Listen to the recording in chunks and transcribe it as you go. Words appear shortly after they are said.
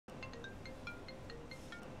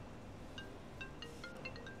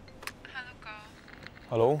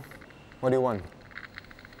Hello? What do you want?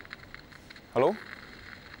 Hello?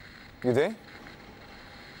 You there?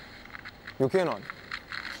 You okay or not?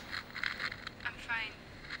 I'm fine.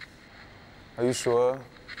 Are you sure?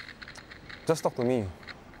 Just talk to me.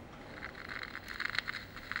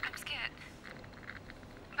 I'm scared.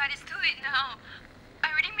 But it's too late now.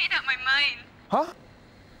 I already made up my mind. Huh?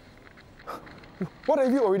 What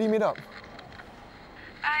have you already made up?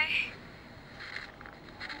 I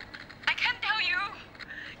can't tell you.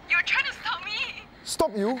 You're trying to stop me.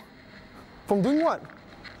 Stop you? From doing what?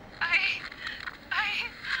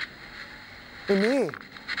 Hey, May,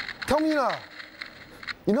 tell me lah.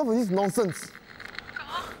 Enough of this nonsense.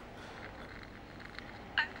 God,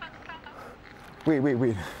 I fucked up. Wait.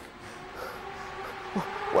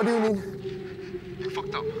 What do you mean? You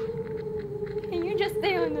fucked up. Can you just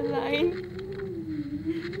stay on the line?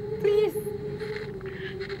 Please.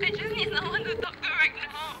 I just need someone to talk to right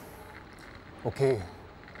now. Okay.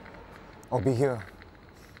 I'll be here.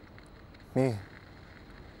 May,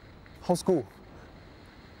 how's school?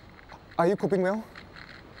 Are you coping well?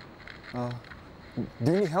 Do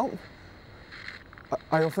you need help?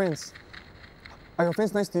 Are your friends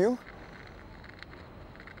nice to you?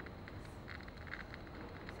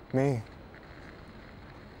 May,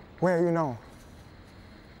 where are you now?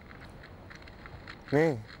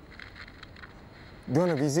 May, do you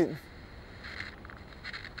want to visit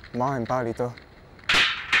Ma and Pa later?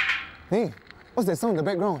 May, what's that sound in the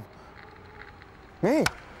background? May!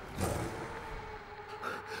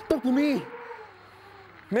 Talk to me!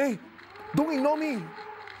 May, don't ignore me!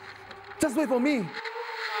 Just wait for me!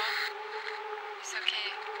 It's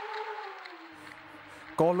okay.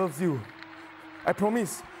 God loves you. I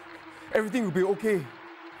promise. Everything will be okay.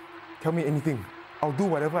 Tell me anything. I'll do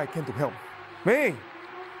whatever I can to help. May!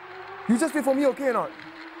 You just wait for me, okay or not?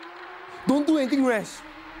 Don't do anything rash.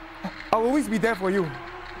 I'll always be there for you.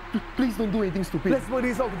 Please don't do anything stupid. Let's work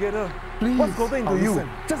this out together. Please. What's gotten into you?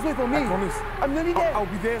 Just wait for me. I promise. I'm nearly there. I'll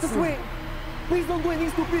be there soon. Just wait. Please don't do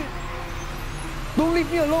anything stupid. Don't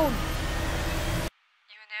leave me alone.